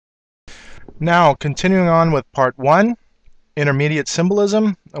Now, continuing on with part one, intermediate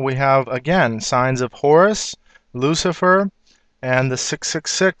symbolism, we have again signs of Horus, Lucifer, and the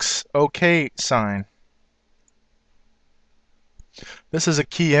 666 OK sign. This is a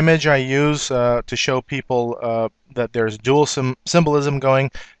key image I use to show people that there's dual symbolism going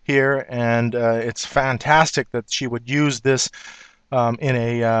here, and it's fantastic that she would use this in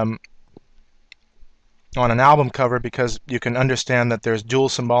a on an album cover, because you can understand that there's dual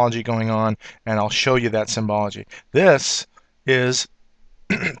symbology going on, and I'll show you that symbology. This is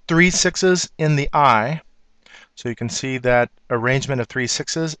 3 sixes in the eye, so you can see that arrangement of 3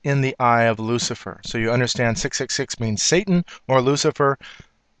 sixes in the eye of Lucifer. So you understand 666 means Satan or Lucifer.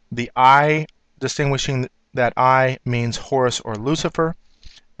 The eye, distinguishing that eye, means Horus or Lucifer.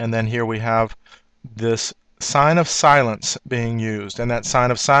 And then here we have this sign of silence being used, and that sign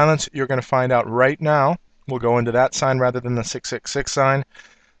of silence you're going to find out right now. We'll go into that sign rather than the 666 sign.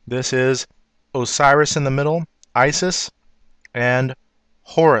 This is Osiris in the middle, Isis, and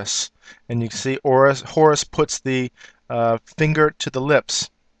Horus. And you can see Horus puts the finger to the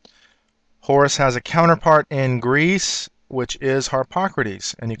lips. Horus has a counterpart in Greece, which is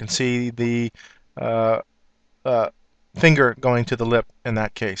Harpocrates, and you can see the uh, finger going to the lip in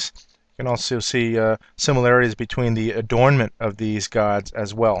that case. You can also see similarities between the adornment of these gods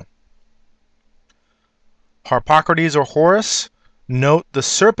as well. Harpocrates or Horus, note the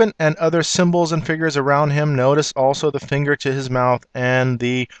serpent and other symbols and figures around him. Notice also the finger to his mouth and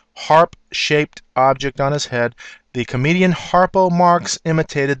the harp-shaped object on his head. The comedian Harpo Marx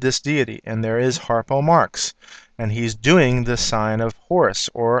imitated this deity, and there is Harpo Marx, and he's doing the sign of Horus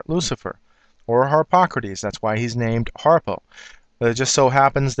or Lucifer or Harpocrates. That's why he's named Harpo. It just so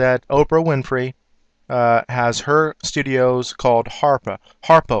happens that Oprah Winfrey has her studios called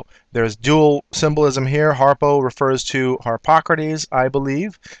Harpo. There's dual symbolism here. Harpo refers to Harpocrates, I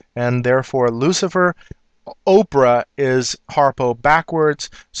believe, and therefore Lucifer. Oprah is Harpo backwards,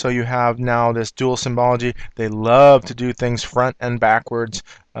 so you have now this dual symbology. They love to do things front and backwards.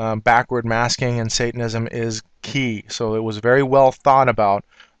 Backward masking in Satanism is key, so it was very well thought about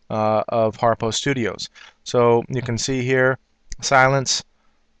of Harpo Studios. So you can see here silence,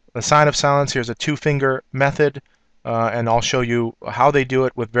 the sign of silence. Here's a two-finger method, and I'll show you how they do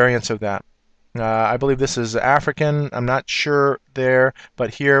it with variants of that. I believe this is African. I'm not sure there,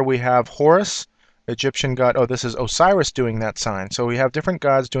 but here we have Horus, Egyptian god. Oh, this is Osiris doing that sign. So we have different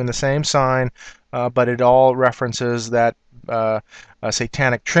gods doing the same sign, but it all references that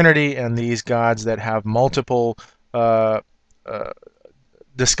satanic trinity and these gods that have multiple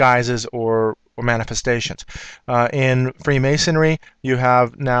disguises or manifestations. In Freemasonry, you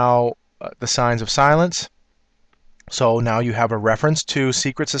have now the signs of silence. So now you have a reference to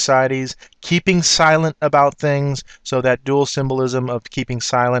secret societies keeping silent about things, so that dual symbolism of keeping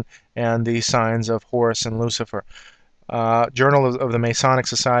silent and the signs of Horus and Lucifer. Journal of the Masonic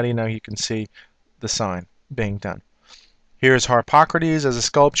Society, now you can see the sign being done. Here's Harpocrates as a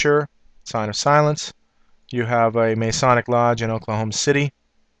sculpture, sign of silence. You have a Masonic lodge in Oklahoma City.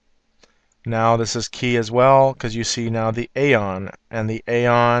 Now this is key as well, because you see now the Aeon, and the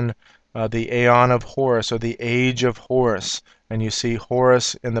Aeon of Horus, or the Age of Horus, and you see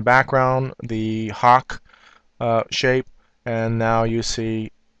Horus in the background, the hawk shape, and now you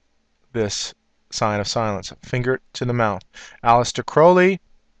see this sign of silence, finger to the mouth. Aleister Crowley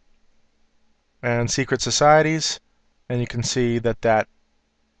and secret societies, and you can see that that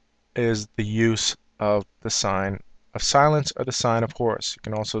is the use of the sign of silence or the sign of Horus. You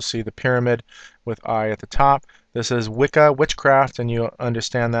can also see the pyramid with eye at the top. This is Wicca, witchcraft, and you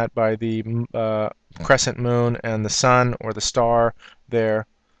understand that by the crescent moon and the sun or the star there.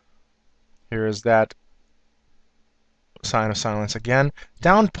 Here is that sign of silence again.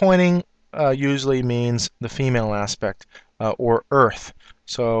 Down pointing usually means the female aspect or earth.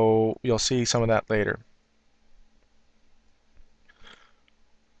 So you'll see some of that later.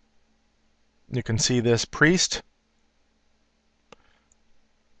 You can see this priest,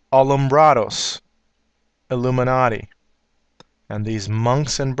 Alumbrados, Illuminati, and these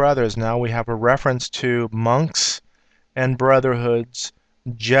monks and brothers. Now we have a reference to monks and brotherhoods,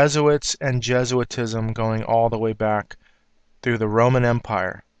 Jesuits and Jesuitism going all the way back through the Roman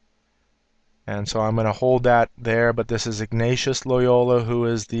Empire. And so I'm going to hold that there, but this is Ignatius Loyola, who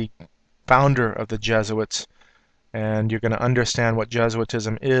is the founder of the Jesuits. And you're going to understand what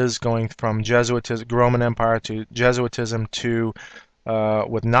Jesuitism is, going from Jesuitism, Roman Empire, to Jesuitism to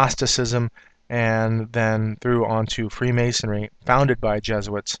with Gnosticism, and then through onto Freemasonry, founded by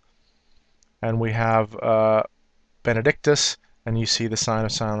Jesuits. And we have Benedictus, and you see the sign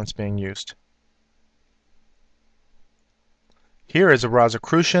of silence being used. Here is a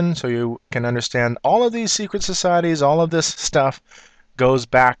Rosicrucian, so you can understand all of these secret societies, all of this stuff goes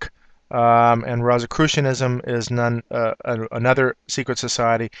back, and Rosicrucianism is another secret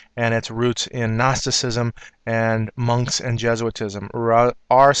society, and its roots in Gnosticism and monks and Jesuitism.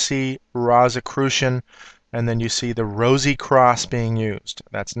 R.C. Rosicrucian, and then you see the rosy cross being used.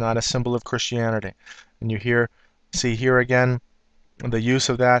 That's not a symbol of Christianity. And you see here again the use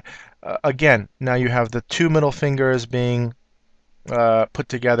of that. Again, now you have the two middle fingers being put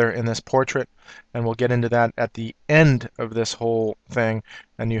together in this portrait, and we'll get into that at the end of this whole thing.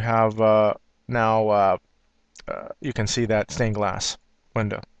 And you have now you can see that stained glass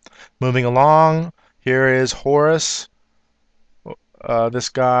window. Moving along, here is Horus, this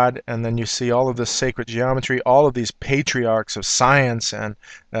god, and then you see all of this sacred geometry, all of these patriarchs of science and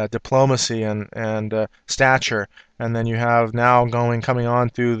diplomacy and stature, and then you have now coming on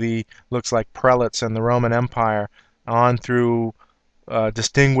through the, looks like prelates and the Roman Empire, on through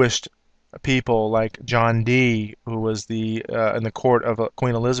distinguished people like John Dee, who was in the court of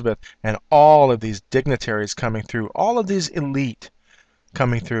Queen Elizabeth, and all of these dignitaries coming through, all of these elite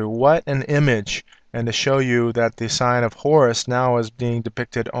coming through. What an image! And to show you that the sign of Horus now is being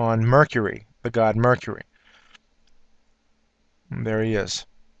depicted on Mercury, the god Mercury. And there he is.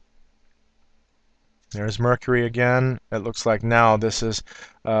 There's Mercury again. It looks like now this is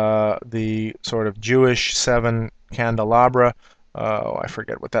the sort of Jewish seven candelabra. I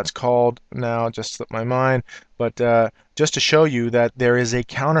forget what that's called now, just slipped my mind. But just to show you that there is a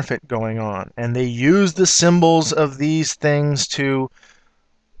counterfeit going on. And they use the symbols of these things to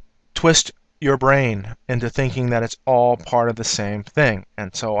twist your brain into thinking that it's all part of the same thing.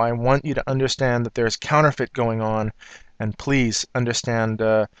 And so I want you to understand that there's counterfeit going on, and please understand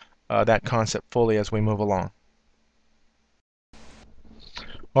that concept fully as we move along.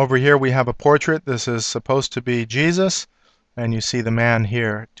 Over here we have a portrait. This is supposed to be Jesus, and you see the man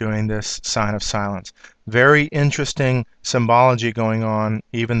here doing this sign of silence. Very interesting symbology going on.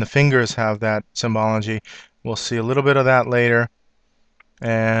 Even the fingers have that symbology. We'll see a little bit of that later.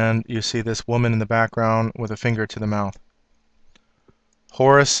 And you see this woman in the background with a finger to the mouth.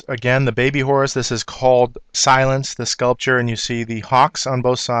 Horus, again, the baby Horus. This is called Silence, the sculpture, and you see the hawks on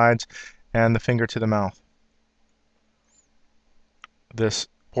both sides and the finger to the mouth. This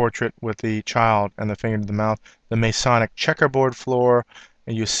portrait with the child and the finger to the mouth. The Masonic checkerboard floor,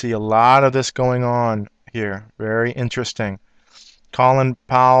 and you see a lot of this going on here. Very interesting. Colin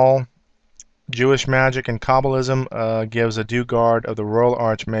Powell, Jewish Magic and Kabbalism, gives a due guard of the Royal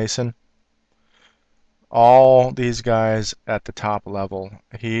Archmason. All these guys at the top level.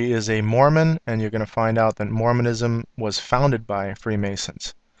 He is a Mormon, and you're going to find out that Mormonism was founded by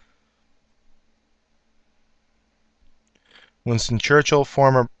Freemasons. Winston Churchill,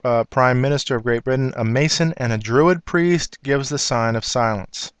 former Prime Minister of Great Britain, a Mason and a Druid priest, gives the sign of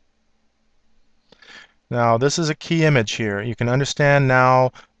silence. Now, this is a key image here. You can understand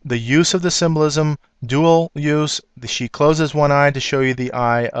now the use of the symbolism, dual use. She closes one eye to show you the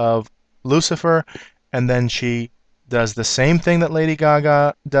eye of Lucifer, and then she does the same thing that Lady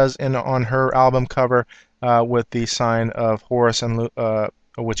Gaga does on her album cover with the sign of Horus, and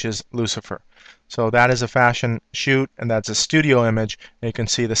which is Lucifer. So that is a fashion shoot, and that's a studio image. And you can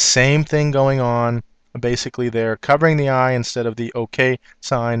see the same thing going on. Basically, they're covering the eye instead of the OK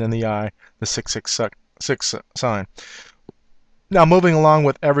sign in the eye, the 666 sign. Now, moving along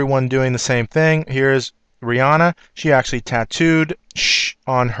with everyone doing the same thing, here's Rihanna. She actually tattooed "shh"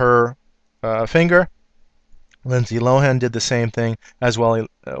 on her finger. Lindsay Lohan did the same thing, as well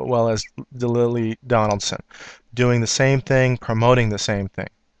as Lily Donaldson, doing the same thing, promoting the same thing.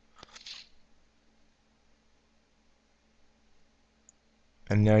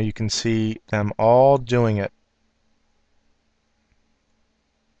 And now you can see them all doing it.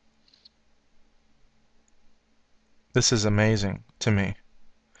 This is amazing to me.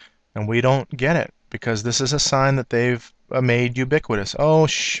 And we don't get it, because this is a sign that they've made ubiquitous. Oh,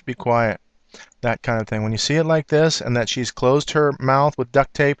 shh, be quiet. That kind of thing. When you see it like this, and that she's closed her mouth with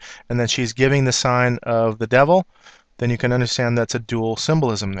duct tape, and that she's giving the sign of the devil, then you can understand that's a dual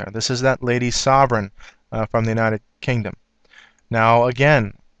symbolism there. This is that lady sovereign from the United Kingdom. Now,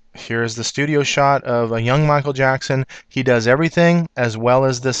 again, here's the studio shot of a young Michael Jackson. He does everything as well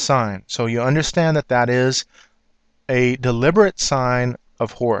as this sign. So you understand that that is a deliberate sign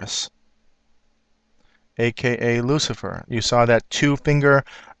of Horus, aka Lucifer. You saw that two-finger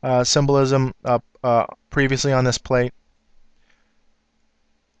symbolism up previously on this plate.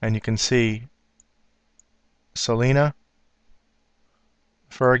 And you can see Selena,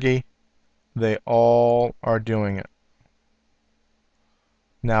 Fergie, they all are doing it.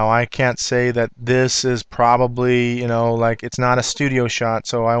 Now, I can't say that this is probably, like it's not a studio shot,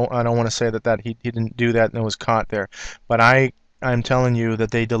 so I don't want to say that he didn't do that and it was caught there. But I'm telling you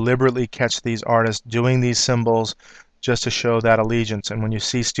that they deliberately catch these artists doing these symbols just to show that allegiance. And when you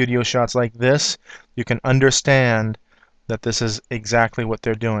see studio shots like this, you can understand that this is exactly what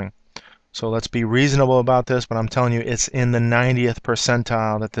they're doing. So let's be reasonable about this, but I'm telling you, it's in the 90th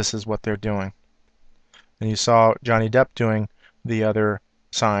percentile that this is what they're doing. And you saw Johnny Depp doing the other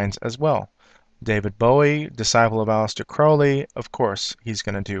signs as well. David Bowie, disciple of Aleister Crowley, of course, he's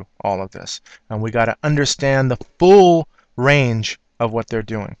going to do all of this. And we got to understand the full range of what they're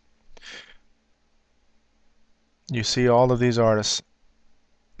doing. You see all of these artists,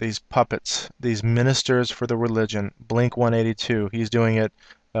 these puppets, these ministers for the religion. Blink 182, he's doing it,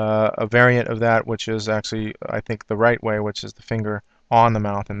 a variant of that, which is actually, I think, the right way, which is the finger on the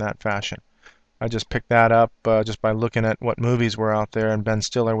mouth in that fashion. I just picked that up just by looking at what movies were out there, and Ben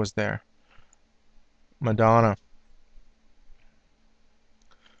Stiller was there. Madonna.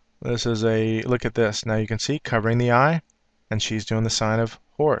 This is a, look at this. Now you can see covering the eye, and she's doing the sign of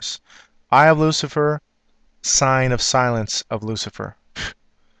Horus. Eye of Lucifer, sign of silence of Lucifer.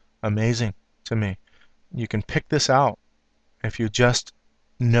 Amazing to me. You can pick this out if you just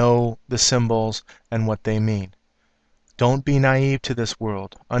know the symbols and what they mean. Don't be naive to this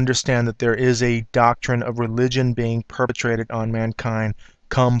world. Understand that there is a doctrine of religion being perpetrated on mankind,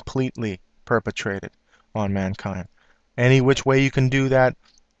 completely perpetrated on mankind. Any which way you can do that,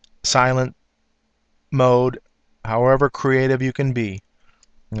 silent mode, however creative you can be.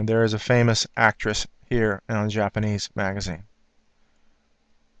 And there is a famous actress here in a Japanese magazine.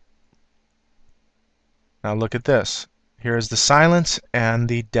 Now look at this. Here's the silence and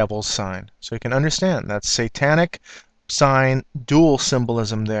the devil's sign. So you can understand that's satanic sign, dual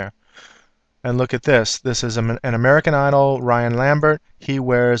symbolism there. And look at this. This is an American Idol, Ryan Lambert. He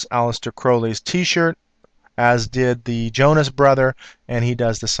wears Aleister Crowley's t-shirt, as did the Jonas brother, and he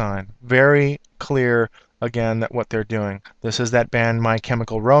does the sign. Very clear, again, that what they're doing. This is that band My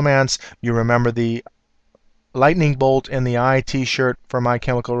Chemical Romance. You remember the lightning bolt in the eye t-shirt for My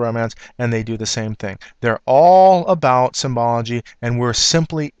Chemical Romance, and they do the same thing. They're all about symbology, and we're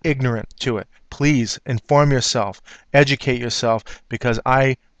simply ignorant to it. Please inform yourself, educate yourself, because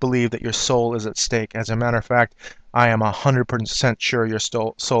I believe that your soul is at stake. As a matter of fact, I am 100% sure your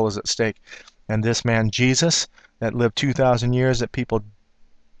soul is at stake. And this man Jesus that lived 2,000 years that people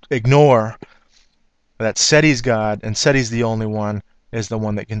ignore, that said he's God and said he's the only one, is the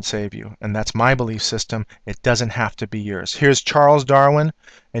one that can save you. And that's my belief system. It doesn't have to be yours. Here's Charles Darwin,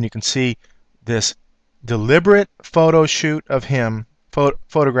 and you can see this deliberate photo shoot of him,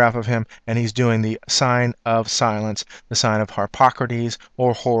 photograph of him, and he's doing the sign of silence, the sign of Harpocrates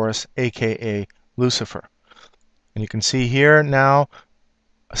or Horus, aka Lucifer. And you can see here now,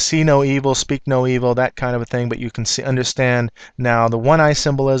 see no evil, speak no evil, that kind of a thing, but you can see, understand now the one eye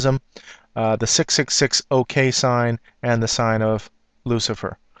symbolism, the 666 OK sign, and the sign of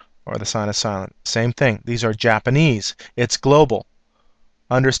Lucifer, or the sign of silence. Same thing. These are Japanese. It's global.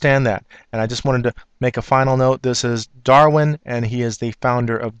 Understand that. And I just wanted to make a final note. This is Darwin, and he is the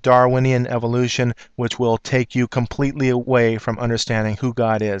founder of Darwinian evolution, which will take you completely away from understanding who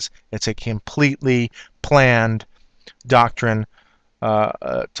God is. It's a completely planned doctrine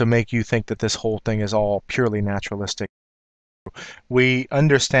to make you think that this whole thing is all purely naturalistic. We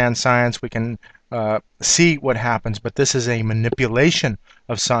understand science, we can see what happens, but this is a manipulation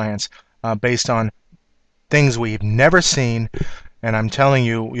of science based on things we've never seen, and I'm telling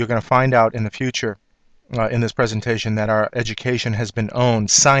you, you're going to find out in the future in this presentation that our education has been owned.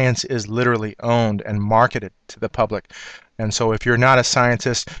 Science is literally owned and marketed to the public. And so if you're not a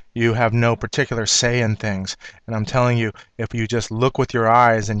scientist, you have no particular say in things. And I'm telling you, if you just look with your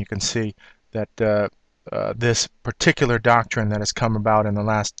eyes, and you can see that this particular doctrine that has come about in the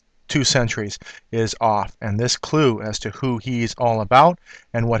last 2 centuries is off. And this clue as to who he's all about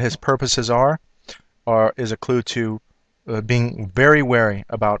and what his purposes are is a clue to being very wary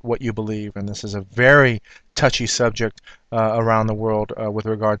about what you believe. And this is a very touchy subject around the world with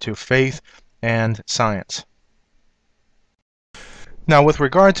regard to faith and science. Now, with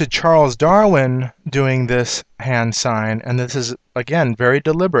regard to Charles Darwin doing this hand sign, and this is, again, very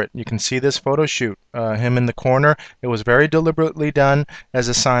deliberate. You can see this photo shoot, him in the corner. It was very deliberately done as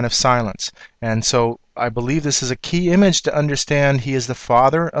a sign of silence. And so I believe this is a key image to understand he is the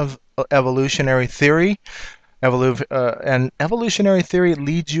father of evolutionary theory. And evolutionary theory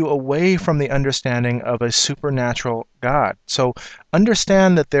leads you away from the understanding of a supernatural God. So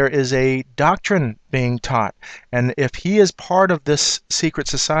understand that there is a doctrine being taught, and if he is part of this secret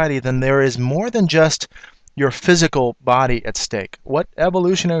society, then there is more than just your physical body at stake. What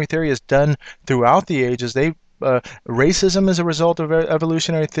evolutionary theory has done throughout the ages, racism is a result of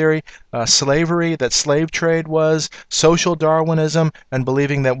evolutionary theory, slavery, that slave trade was, social Darwinism, and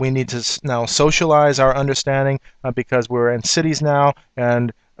believing that we need to now socialize our understanding because we're in cities now,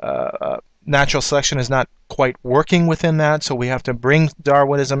 and natural selection is not quite working within that, so we have to bring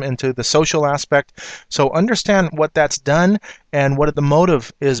Darwinism into the social aspect. So understand what that's done and what the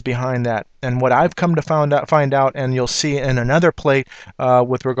motive is behind that. And what I've come to find out, and you'll see in another plate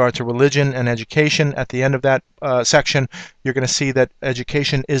with regard to religion and education at the end of that section, you're going to see that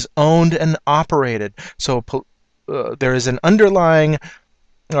education is owned and operated. So there is an underlying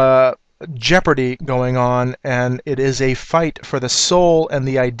jeopardy going on, and it is a fight for the soul and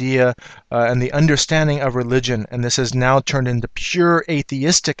the idea and the understanding of religion. And this has now turned into pure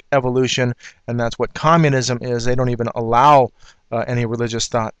atheistic evolution, and that's what communism is. They don't even allow any religious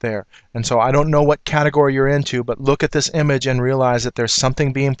thought there. And so I don't know what category you're into, but look at this image and realize that there's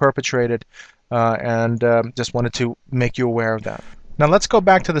something being perpetrated, and just wanted to make you aware of that. Now let's go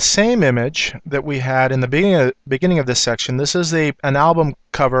back to the same image that we had in the beginning of this section. This is an album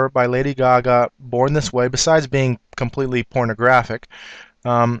cover by Lady Gaga, Born This Way, besides being completely pornographic.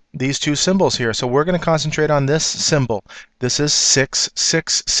 These two symbols here. So we're going to concentrate on this symbol. This is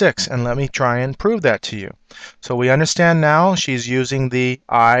 666, and let me try and prove that to you. So we understand now she's using the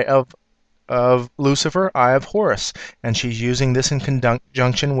eye of Lucifer, eye of Horus, and she's using this in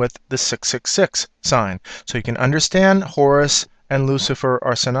conjunction with the 666 sign. So you can understand Horus and Lucifer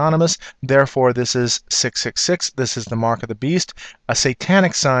are synonymous. Therefore, this is 666. This is the mark of the beast, a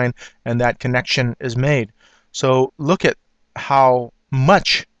satanic sign, and that connection is made. So look at how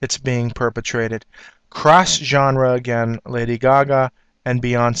much it's being perpetrated. Cross-genre again, Lady Gaga and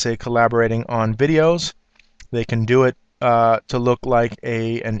Beyonce collaborating on videos. They can do it to look like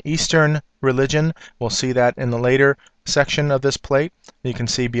an Eastern religion. We'll see that in the later section of this plate. You can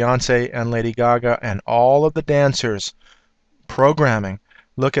see Beyonce and Lady Gaga and all of the dancers programming.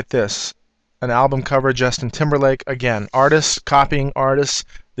 Look at this. An album cover, Justin Timberlake. Again, artists copying artists.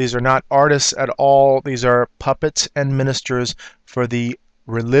 These are not artists at all. These are puppets and ministers for the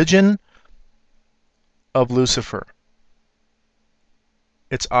religion of Lucifer.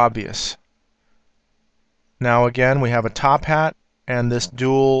 It's obvious. Now again, we have a top hat and this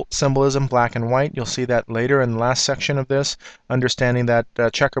dual symbolism, black and white. You'll see that later in the last section of this, understanding that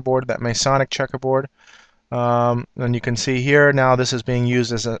checkerboard, that Masonic checkerboard. And you can see here now this is being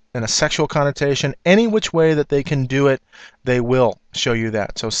used as in a sexual connotation. Any which way that they can do it, they will show you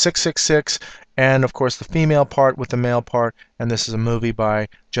that. So 666, and of course the female part with the male part, and this is a movie by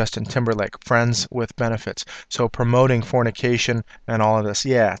Justin Timberlake, Friends with Benefits. So promoting fornication and all of this.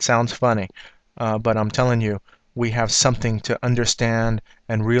 Yeah, it sounds funny, but I'm telling you, we have something to understand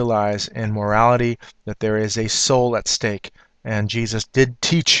and realize in morality, that there is a soul at stake, and Jesus did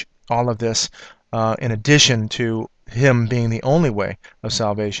teach all of this. In addition to him being the only way of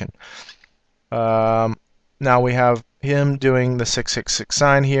salvation. Now we have him doing the 666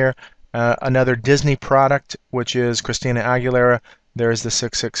 sign here. Another Disney product, which is Christina Aguilera. There's the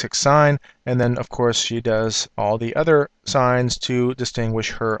 666 sign, and then of course she does all the other signs to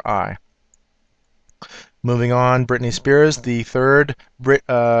distinguish her eye. Moving on, Britney Spears, the third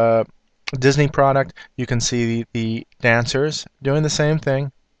Disney product. You can see the dancers doing the same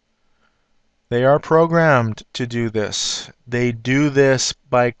thing. They are programmed to do this. They do this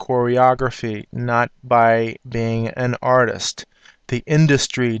by choreography, not by being an artist. The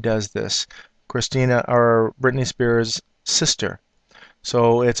industry does this. Christina, or Britney Spears' sister.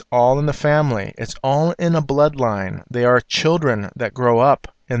 So it's all in the family. It's all in a bloodline. They are children that grow up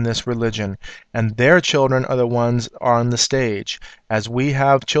in this religion, and their children are the ones on the stage. As we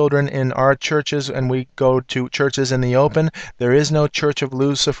have children in our churches and we go to churches in the open, there is no Church of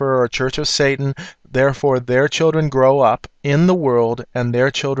Lucifer or Church of Satan. Therefore, their children grow up in the world, and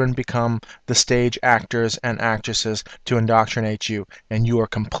their children become the stage actors and actresses to indoctrinate you, and you are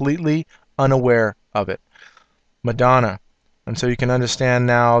completely unaware of it. Madonna. And so you can understand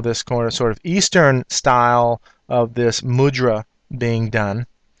now this sort of Eastern style of this mudra being done.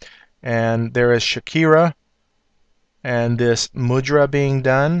 And there is Shakira and this mudra being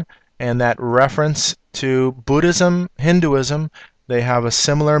done, and that reference to Buddhism, Hinduism. They have a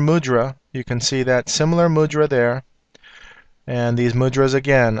similar mudra. You can see that similar mudra there. And these mudras,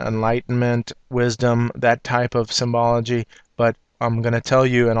 again, enlightenment, wisdom, that type of symbology. But I'm going to tell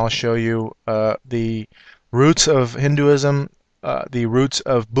you, and I'll show you the roots of Hinduism, the roots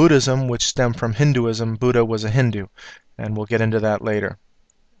of Buddhism, which stem from Hinduism. Buddha was a Hindu, and we'll get into that later.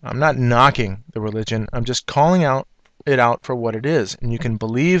 I'm not knocking the religion. I'm just calling out it out for what it is. And you can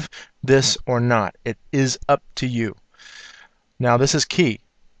believe this or not. It is up to you. Now, this is key.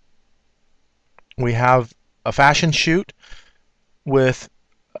 We have a fashion shoot with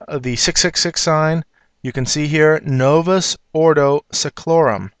the 666 sign. You can see here, Novus Ordo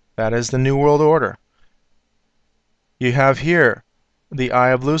Seclorum. That is the New World Order. You have here the Eye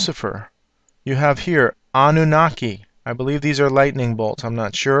of Lucifer. You have here Anunnaki. I believe these are lightning bolts. I'm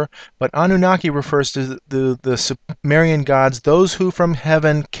not sure. But Anunnaki refers to the Sumerian gods, those who from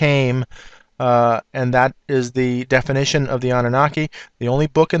heaven came, and that is the definition of the Anunnaki. The only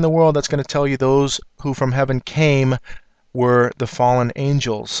book in the world that's going to tell you those who from heaven came were the fallen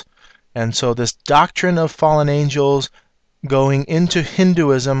angels. And so this doctrine of fallen angels going into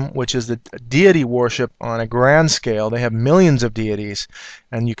Hinduism, which is the deity worship on a grand scale. They have millions of deities,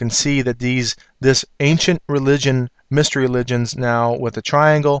 and you can see that this ancient religion, mystery religions now with the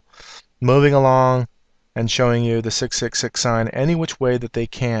triangle, moving along and showing you the 666 sign any which way that they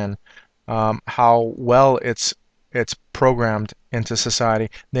can, how well it's programmed into society.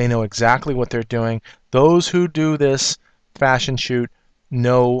 They know exactly what they're doing. Those who do this fashion shoot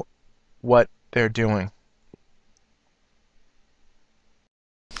know what they're doing.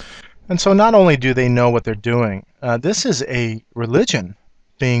 And so not only do they know what they're doing, this is a religion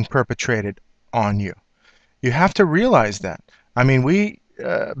being perpetrated on you. You have to realize that. I mean,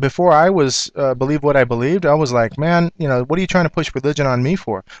 before I was believe what I believed, I was like, man, what are you trying to push religion on me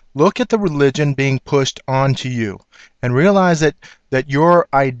for? Look at the religion being pushed onto you, and realize that your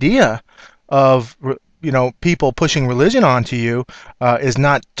idea of people pushing religion onto you is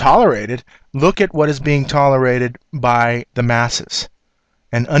not tolerated. Look at what is being tolerated by the masses,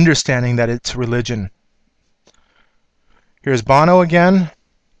 and understanding that it's religion. Here's Bono again,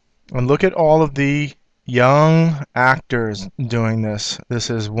 and look at all of the young actors doing this. This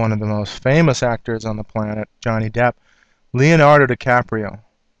is one of the most famous actors on the planet, Johnny Depp. Leonardo DiCaprio,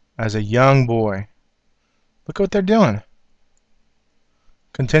 as a young boy. Look what they're doing.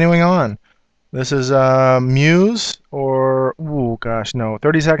 Continuing on. This is Muse, or,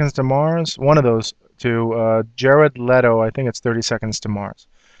 30 Seconds to Mars. One of those two. Jared Leto, I think it's 30 Seconds to Mars.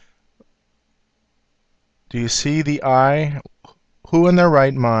 Do you see the eye? Who in their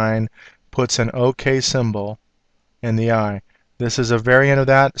right mind puts an OK symbol in the eye? This is a variant of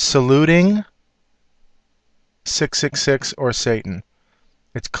that, saluting 666 or Satan.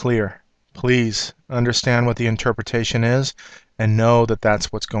 It's clear. Please understand what the interpretation is and know that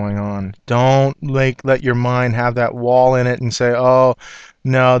that's what's going on. Don't let your mind have that wall in it and say, oh,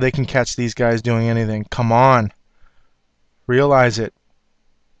 no, they can catch these guys doing anything. Come on. Realize it.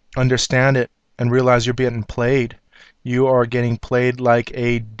 Understand it. And realize you're getting played. You are getting played like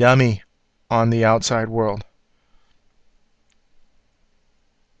a dummy on the outside world.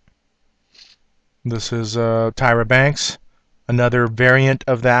 This is Tyra Banks. Another variant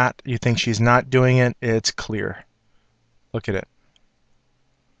of that. You think she's not doing it. It's clear. Look at it.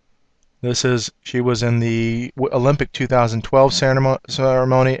 She was in the Olympic 2012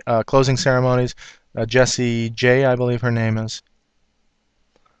 ceremony, closing ceremonies. Jessie J, I believe her name is.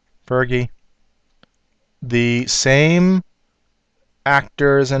 Fergie. The same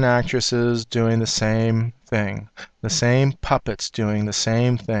actors and actresses doing the same thing. The same puppets doing the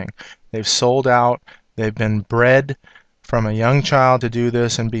same thing. They've sold out. They've been bred from a young child to do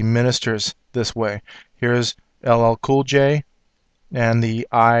this and be ministers this way. Here's LL Cool J and the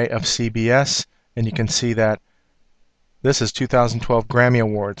Eye of CBS, and you can see that this is 2012 Grammy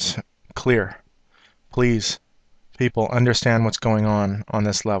Awards. Clear. Please, people, understand what's going on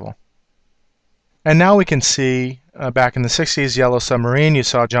this level. And now we can see, back in the 60s, Yellow Submarine, you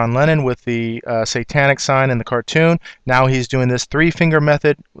saw John Lennon with the satanic sign in the cartoon. Now he's doing this three-finger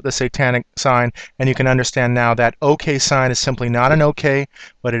method with the satanic sign, and you can understand now that OK sign is simply not an OK,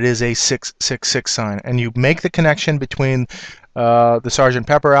 but it is a 666 sign. And you make the connection between the Sgt.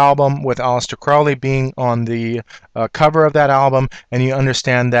 Pepper album with Aleister Crowley being on the cover of that album, and you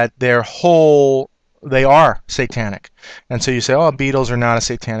understand that they are satanic. And so you say, oh, Beatles are not a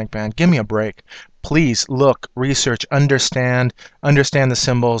satanic band. Give me a break. Please look, research, understand the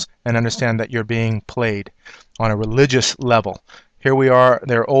symbols, and understand that you're being played on a religious level. Here we are,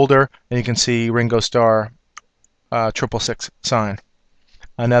 they're older, and you can see Ringo Starr, 666 sign.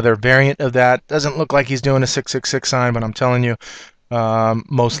 Another variant of that. Doesn't look like he's doing a 666 sign, but I'm telling you,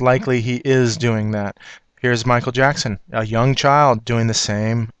 most likely he is doing that. Here's Michael Jackson, a young child doing the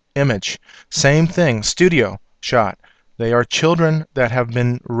same image. Same thing, studio shot. They are children that have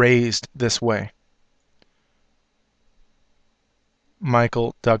been raised this way.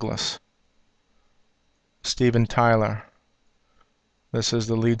 Michael Douglas. Steven Tyler. This is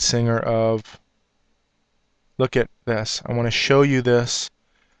the lead singer of Look at this. I want to show you this,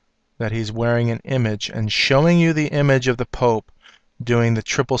 that he's wearing an image, and showing you the image of the Pope doing the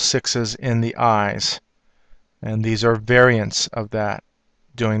triple sixes in the eyes. And these are variants of that,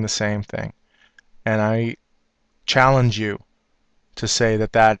 doing the same thing. And I challenge you to say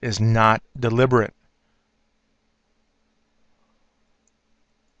that that is not deliberate.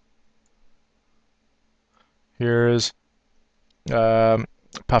 Here's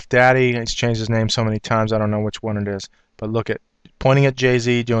Puff Daddy. He's changed his name so many times I don't know which one it is. But look at pointing at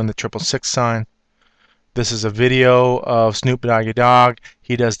Jay-Z doing the 666 sign. This is a video of Snoop Doggy Dogg.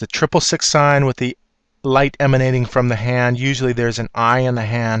 He does the 666 sign with the light emanating from the hand. Usually there's an eye in the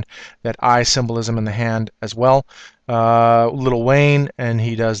hand, that eye symbolism in the hand as well. Lil Wayne, and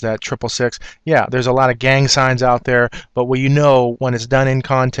he does that 666. Yeah, there's a lot of gang signs out there, but what you know when it's done in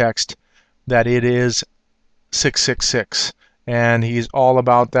context, that it is 666. And he's all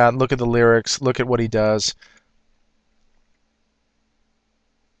about that. Look at the lyrics. Look at what he does.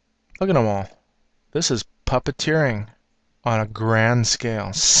 Look at them all. This is puppeteering on a grand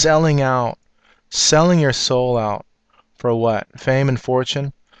scale. Selling out. Selling your soul out. For what? Fame and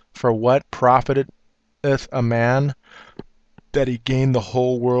fortune? For what profiteth a man that he gain the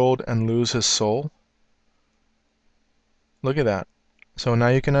whole world and lose his soul? Look at that. So now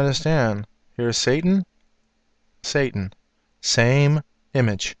you can understand. Here's Satan. Satan. Same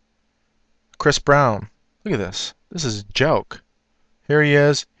image. Chris Brown. Look at this. This is a joke. Here he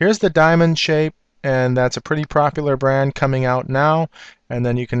is. Here's the diamond shape, and that's a pretty popular brand coming out now. And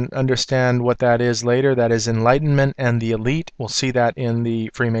then you can understand what that is later. That is enlightenment and the elite. We'll see that in the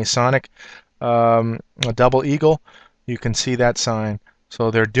Freemasonic a double eagle. You can see that sign.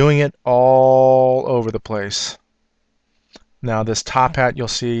 So they're doing it all over the place. Now this top hat, you'll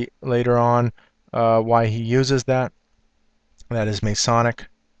see later on why he uses that. That is Masonic.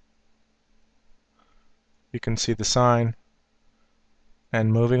 You can see the sign.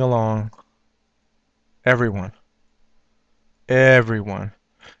 And moving along. Everyone. Everyone.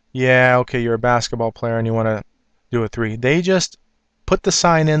 Yeah, okay, you're a basketball player and you want to do a three. They just put the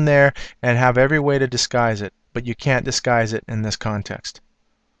sign in there and have every way to disguise it, but you can't disguise it in this context.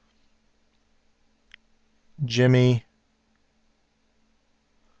 Jimmy.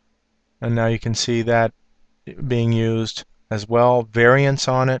 And now you can see that being used as well. Variants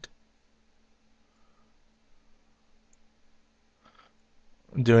on it.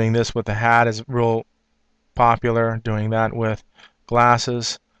 Doing this with the hat is real popular. Doing that with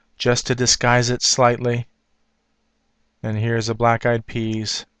glasses just to disguise it slightly. And here's the Black Eyed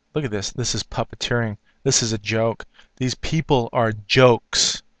Peas. Look at this. This is puppeteering. This is a joke. These people are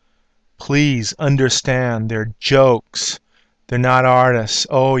jokes. Please understand, they're jokes. They're not artists.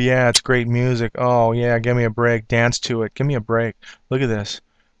 Oh yeah, it's great music. Oh yeah, give me a break. Dance to it. Give me a break. Look at this.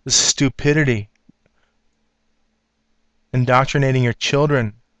 This is stupidity. Indoctrinating your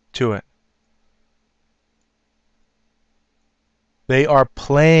children to it. They are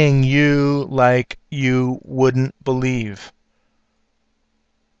playing you like you wouldn't believe.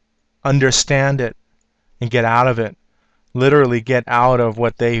 Understand it and get out of it. Literally get out of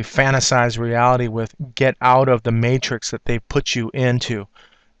what they fantasize reality with. Get out of the matrix that they put you into.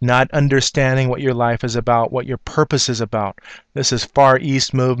 Not understanding what your life is about, what your purpose is about. This is Far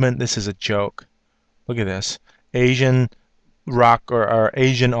East movement. This is a joke. Look at this. Asian rock or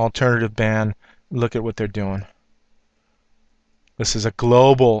Asian alternative band. Look at what they're doing. This is a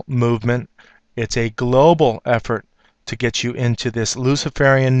global movement. It's a global effort to get you into this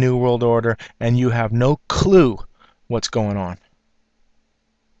Luciferian New World Order, and you have no clue what's going on.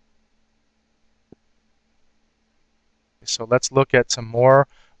 So let's look at some more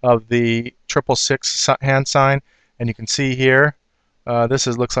of the 666 hand sign, and you can see here this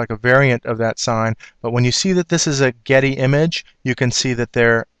looks like a variant of that sign, but when you see that this is a Getty image, you can see that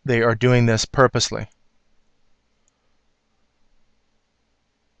they are doing this purposely.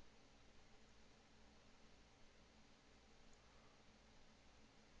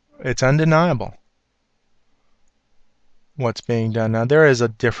 It's undeniable what's being done. Now there is a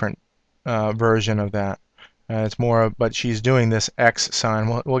different version of that. It's more, but she's doing this X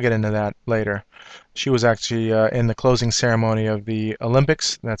sign. We'll get into that later. She was actually in the closing ceremony of the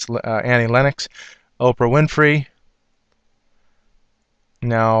Olympics. That's Annie Lennox. Oprah Winfrey.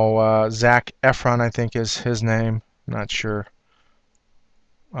 Now Zac Efron, I think is his name. Not sure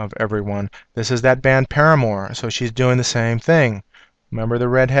of everyone. This is that band Paramore. So she's doing the same thing. Remember the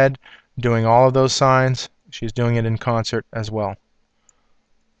redhead doing all of those signs? She's doing it in concert as well.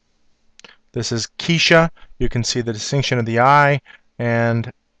 This is Keisha. You can see the distinction of the eye,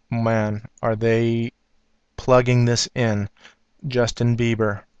 and man, are they plugging this in. Justin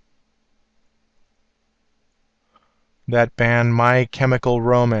Bieber. That band My Chemical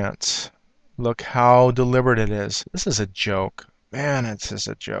Romance. Look how deliberate it is. This is a joke. Man, it's just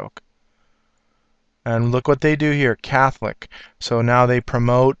a joke. And look what they do here, Catholic. So now they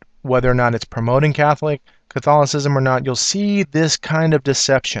promote, whether or not it's promoting Catholicism or not, you'll see this kind of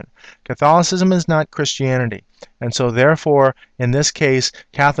deception. Catholicism is not Christianity. And so therefore, in this case,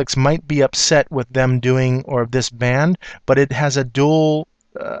 Catholics might be upset with them doing, or this band, but it has a dual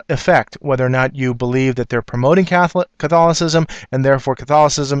effect, whether or not you believe that they're promoting Catholicism, and therefore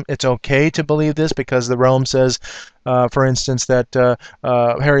Catholicism, it's okay to believe this because the Rome says, for instance, that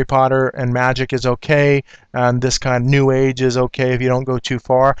Harry Potter and magic is okay, and this kind of New Age is okay if you don't go too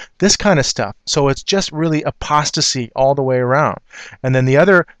far, this kind of stuff. So it's just really apostasy all the way around. And then the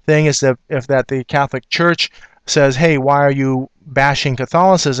other thing is that if the Catholic Church says, hey, why are you bashing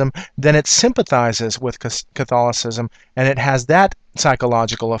Catholicism, then it sympathizes with Catholicism, and it has that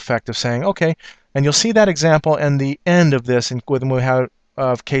psychological effect of saying, okay, and you'll see that example in the end of this when we have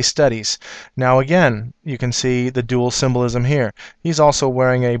case studies. Now again, you can see the dual symbolism here. He's also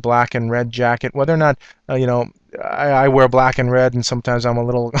wearing a black and red jacket. Whether or not, I wear black and red, and sometimes I'm a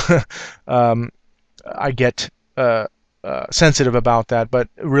little, I get sensitive about that, but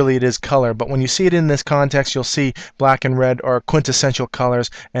really it is color. But when you see it in this context, you'll see black and red are quintessential colors,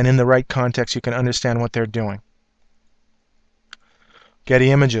 and in the right context you can understand what they're doing.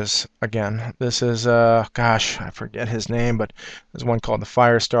 Getty Images again. This is gosh, I forget his name, but there's one called the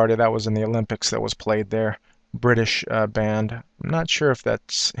Firestarter that was in the Olympics that was played there. British band. I'm not sure if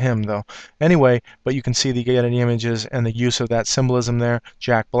that's him though. Anyway, but you can see the Getty Images and the use of that symbolism there.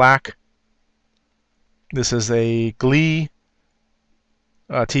 Jack Black. This is a Glee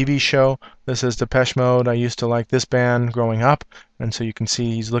TV show. This is Depeche Mode. I used to like this band growing up, and so you can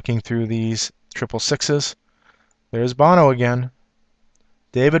see he's looking through these 666s. There's Bono again.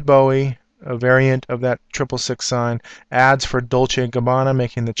 David Bowie, a variant of that 666 sign. Ads for Dolce & Gabbana,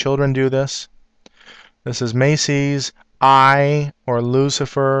 making the children do this. This is Macy's. I, or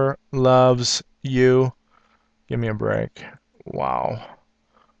Lucifer, loves you. Give me a break. Wow.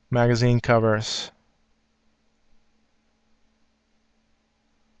 Magazine covers.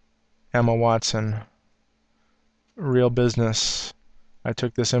 Emma Watson. Real business. I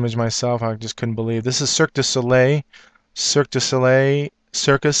took this image myself. I just couldn't believe. This is Cirque du Soleil. Cirque du Soleil,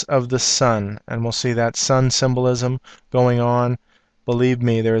 Circus of the Sun. And we'll see that sun symbolism going on. Believe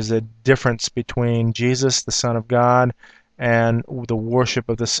me, there is a difference between Jesus, the Son of God, and the worship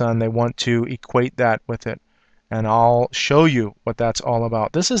of the sun. They want to equate that with it. And I'll show you what that's all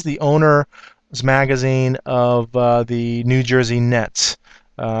about. This is the owner's magazine of the New Jersey Nets.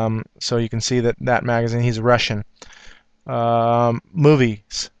 So you can see that magazine, he's Russian.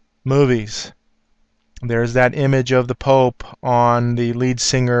 Movies. There's that image of the Pope on the lead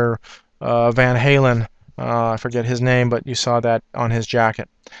singer Van Halen. I forget his name, but you saw that on his jacket.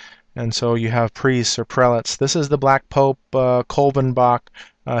 And so you have priests or prelates. This is the Black Pope, Kolbenbach.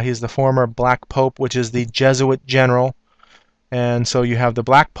 He's the former Black Pope, which is the Jesuit general. And so you have the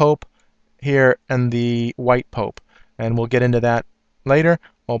Black Pope here and the White Pope. And we'll get into that later.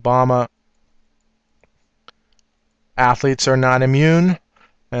 Obama. Athletes are not immune.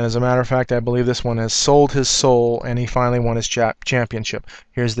 And as a matter of fact, I believe this one has sold his soul, and he finally won his championship.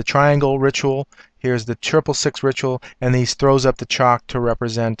 Here's the triangle ritual. Here's the 666 ritual, and he throws up the chalk to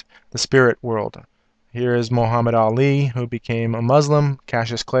represent the spirit world. Here is Muhammad Ali, who became a Muslim.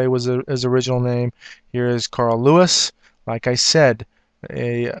 Cassius Clay was his original name. Here is Carl Lewis. Like I said,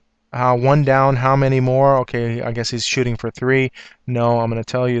 how one down, how many more? Okay, I guess he's shooting for 3. No, I'm going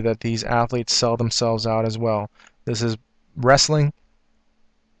to tell you that these athletes sell themselves out as well. This is wrestling.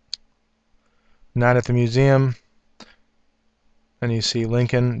 Night at the Museum. And you see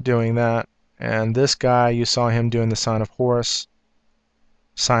Lincoln doing that. And this guy, you saw him doing the sign of Horus.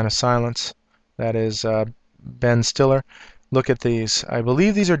 Sign of silence. That is Ben Stiller. Look at these. I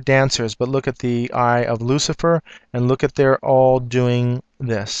believe these are dancers, but look at the eye of Lucifer, and look at they're all doing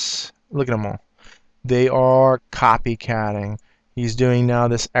this. Look at them all. They are copycatting. He's doing now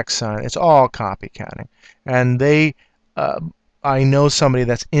this X sign. It's all copycatting. And they, I know somebody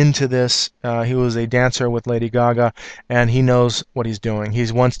that's into this. He was a dancer with Lady Gaga, and he knows what he's doing.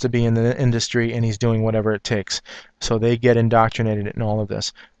 He wants to be in the industry, and he's doing whatever it takes. So they get indoctrinated in all of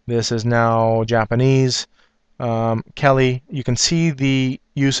this. This is now Japanese. Kelly, you can see the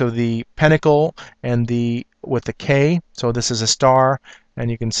use of the pentacle and with the K. So this is a star, and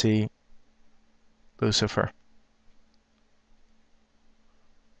you can see Lucifer.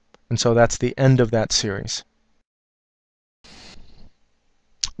 And so that's the end of that series.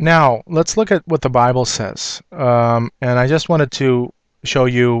 Now, let's look at what the Bible says. And I just wanted to show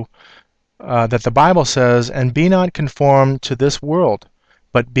you that the Bible says, "And be not conformed to this world,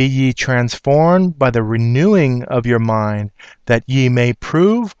 but be ye transformed by the renewing of your mind, that ye may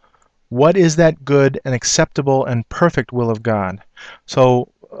prove what is that good and acceptable and perfect will of God." So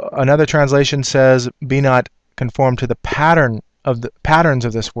another translation says, "Be not conformed to the patterns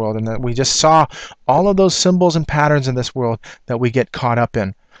of this world," and that we just saw all of those symbols and patterns in this world that we get caught up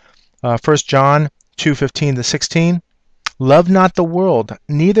in. 1 John 2:15-16. "Love not the world,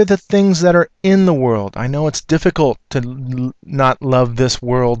 neither the things that are in the world." I know it's difficult to not love this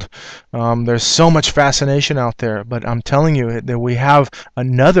world. There's so much fascination out there, but I'm telling you that we have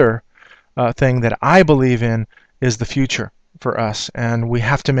another thing that I believe in is the future for us, and we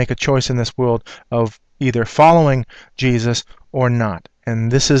have to make a choice in this world of either following Jesus or not,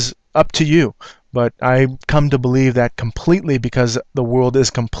 and this is up to you. But I come to believe that completely, because the world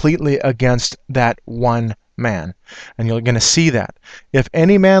is completely against that one man, and you're going to see that. "If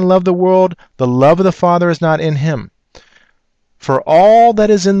any man love the world, the love of the Father is not in him. For all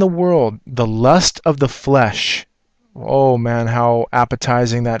that is in the world, the lust of the flesh," oh man, how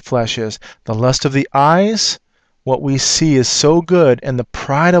appetizing that flesh is. "The lust of the eyes," what we see is so good, "and the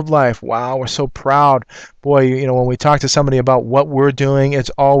pride of life." Wow, we're so proud. Boy, when we talk to somebody about what we're doing,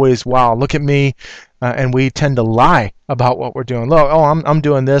 it's always, "Wow, look at me." And we tend to lie about what we're doing. Look, oh, I'm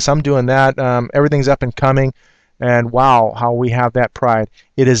doing this, I'm doing that, everything's up and coming. And wow, how we have that pride.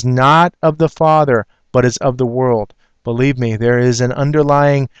 "It is not of the Father, but is of the world." Believe me, there is an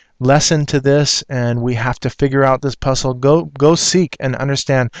underlying lesson to this, and we have to figure out this puzzle. Go seek and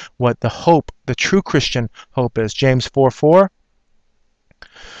understand what the hope, the true Christian hope is. James 4:4.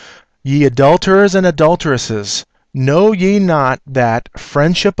 "Ye adulterers and adulteresses, know ye not that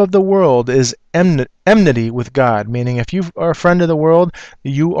friendship of the world is enmity with God?" Meaning, if you are a friend of the world,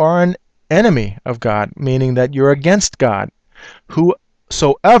 you are an enemy of God, meaning that you're against God.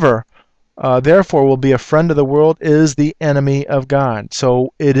 "Whosoever therefore will be a friend of the world is the enemy of God."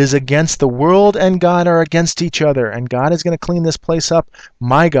 So it is against the world, and God are against each other, and God is going to clean this place up.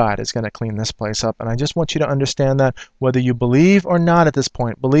 My God is going to clean this place up, and I just want you to understand that, whether you believe or not at this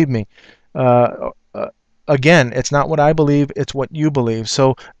point. Believe me, again, it's not what I believe, it's what you believe.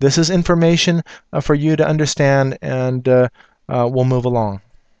 So this is information for you to understand, and we'll move along.